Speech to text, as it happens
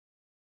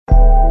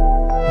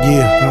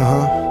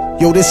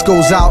Yo, this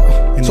goes out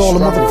to all the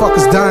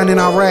motherfuckers dying in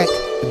Iraq.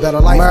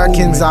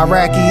 Americans,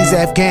 Iraqis,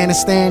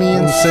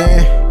 Afghanistanians,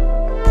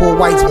 poor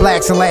whites,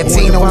 blacks, and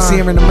Latinos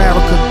here in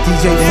America.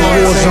 DJ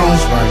War Zone,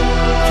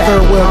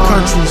 third world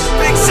countries.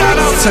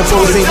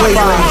 Tempo is a way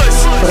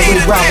for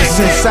the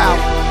Robinson South.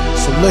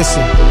 So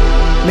listen,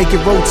 make it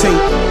rotate.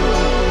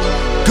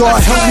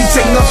 God help me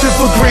take nothing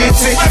for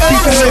granted.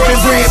 People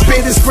living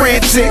rampant is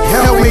frantic.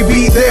 Hell may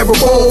be there a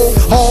bowl.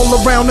 All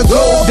around the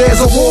globe there's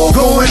a war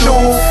going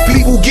on.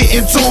 People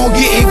getting torn,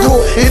 getting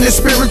caught in a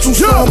spiritual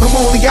storm. Come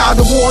on, God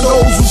to warn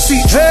those who see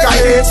true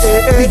guidance.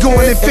 Be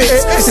going in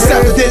fits. It's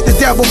evident the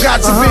devil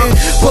got you in.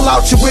 Pull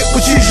out your whip,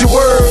 which is your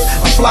word.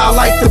 I fly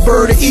like the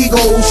bird of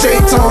eagle.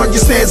 Shaitan, your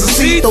stands a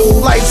seat. Though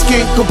lights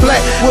can't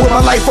complete. With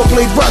my life I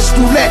played rush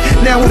roulette.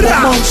 Now I'm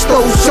amongst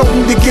those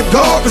chosen to give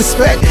God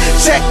respect.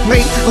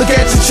 Checkmate, look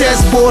at your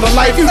chessboard of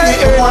life. You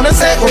didn't want to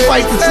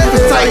sacrifice. The truth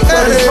is tight,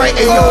 but it's right.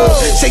 Ayo,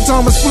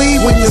 Shaitan must flee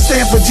when you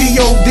stand for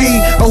G-O-D.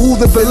 Who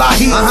the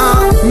Bilahi?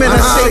 Man, I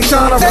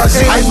Shaitan,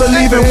 I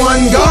believe in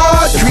one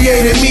God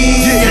created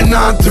me and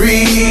not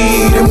three.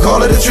 Them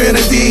call it a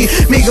Trinity.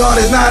 Me God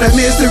is not a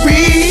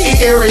mystery.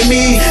 Hearing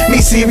me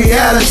see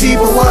reality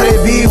for what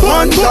it be.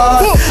 One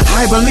God,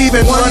 I believe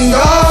in one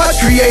God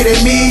created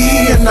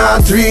me and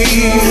not three.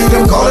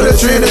 Them call it a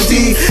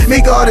Trinity.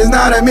 Me God is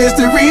not a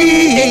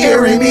mystery.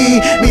 Hearing me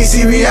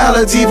see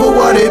reality for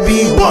what it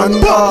be.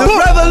 One God. The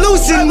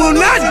revolution will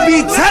not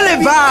be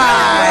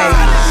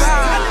televised.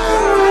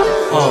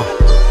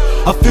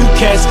 A few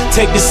cats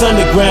take this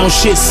underground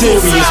shit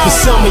serious, but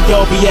some of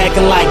y'all be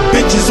acting like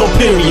bitches on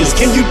periods.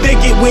 Can you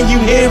dig it when you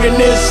hearing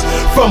this?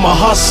 From a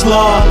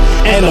hustler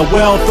and a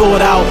well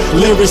thought out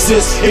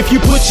lyricist. If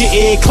you put your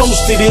ear close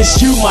to this,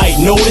 you might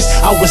notice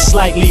I was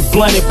slightly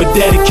blunted but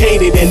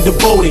dedicated and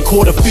devoted.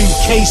 Caught a few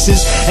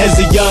cases as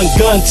a young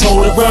gun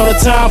toter. Around the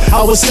time I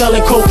was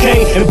selling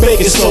cocaine and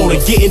baking soda,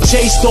 getting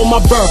chased on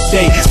my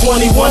birthday.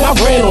 21, I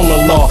ran on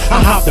the law.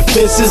 I hopped the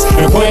fences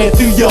and ran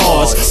through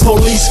yards.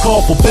 Police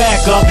called for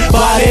backup.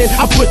 By then,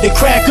 I put the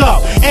crack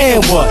up, and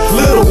what?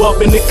 Little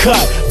up in the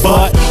cut,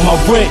 but my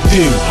rent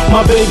due.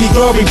 My baby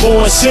girl be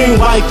born soon.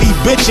 Wifey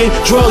bitchin',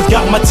 drugs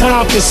got my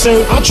time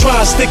consumed. I'm trying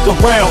to stick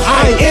around,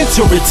 I ain't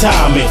into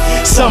retirement.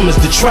 Summer's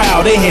the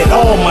trial, they had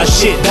all my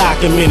shit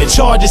documented.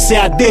 Charges say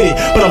I did it,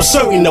 but I'm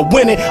certain of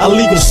winning a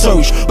legal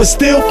search. But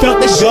still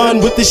felt the gun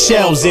with the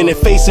shells in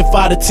it, facing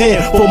 5 to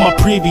 10 for my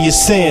previous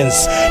sins.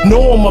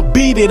 Know I'ma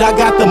beat it, I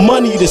got the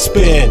money to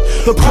spend.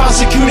 The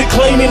prosecutor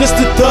claiming it's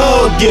the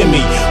thug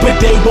gimme,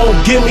 but they won't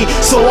give me,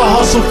 so I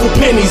hustle for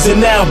pennies. And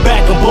now I'm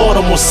back in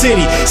Baltimore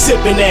City,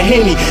 sipping that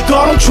Henny.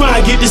 God, I'm trying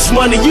to get this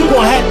money, you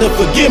gon' have to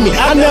forgive me.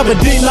 I never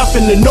did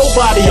nothing to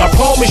nobody, I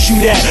promise you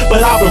that.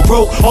 But I've been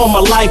broke all my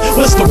life,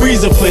 what's the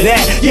reason for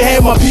that? You had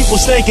my people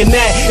thinking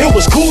that it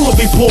was cool to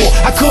be poor.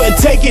 I couldn't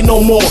take it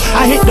no more,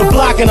 I hit the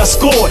block and I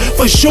scored,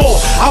 for sure.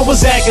 I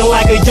was acting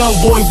like a young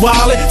boy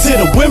wildin'. To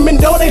the women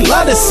though, they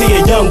love to see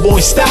a young boy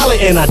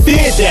stylin', and I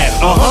did that,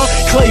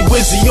 Clay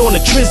Wizzy on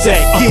the Trizac,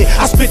 yeah,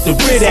 I spit the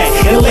grid at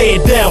and lay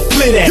it down,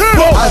 flit at.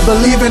 I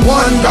believe in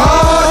one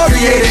God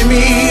created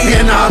me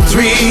and not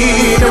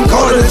three. Them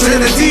call it a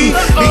Trinity.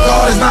 Me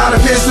God is not a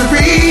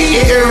mystery.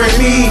 Hearing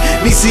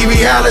me see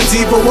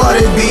reality for what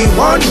it be.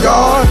 One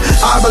God,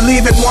 I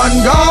believe in one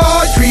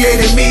God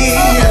created me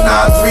and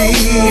not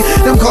three.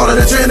 Them call it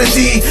a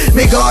Trinity.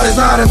 Me God is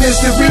not a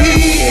mystery.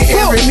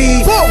 Hearing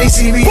me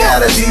see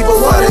reality for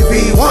what it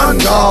be. One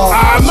God.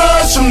 I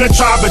emerged from the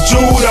tribe of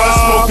Judah,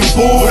 smoking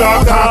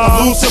Buddha,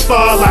 conquer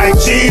Lucifer like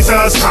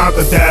Jesus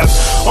conquered death.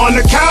 On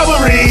the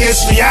Calvary,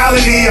 it's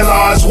reality.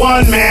 Allah is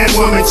one man,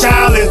 woman,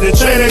 child is the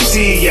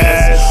Trinity,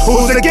 yes.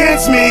 Who's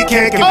against me,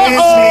 can't convince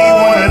me,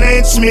 wanna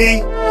lynch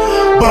me,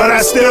 but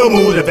I still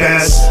move the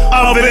best.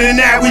 Other than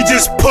that, we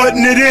just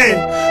putting it in.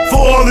 For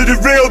all of the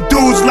real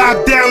dudes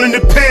locked down in the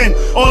pen,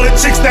 all the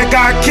chicks that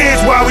got kids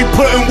while we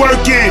putting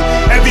work in,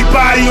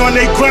 everybody on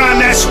their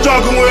grind that's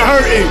struggling with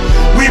hurting.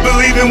 We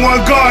believe in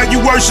one God, you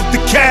worship the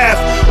calf.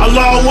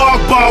 Allah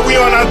Akbar, we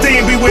on our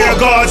theme, beware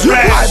God's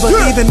wrath. I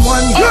believe in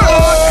one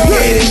God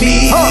created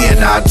me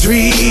and not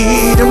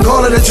three. Them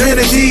call it a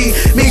Trinity.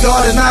 Me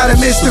God is not a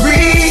mystery.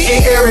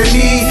 Hearing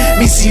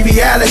me see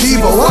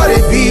reality for what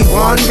it be.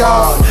 One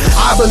God,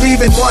 I believe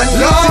in one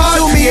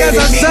God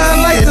created me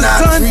and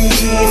not three.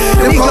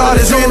 Them call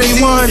it a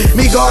Trinity.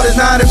 Me God is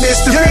not a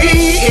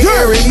mystery.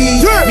 Hearing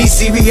me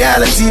see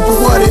reality for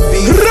what it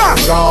be.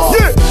 God.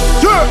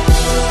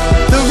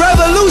 The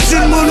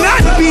revolution will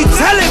not be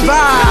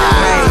televised.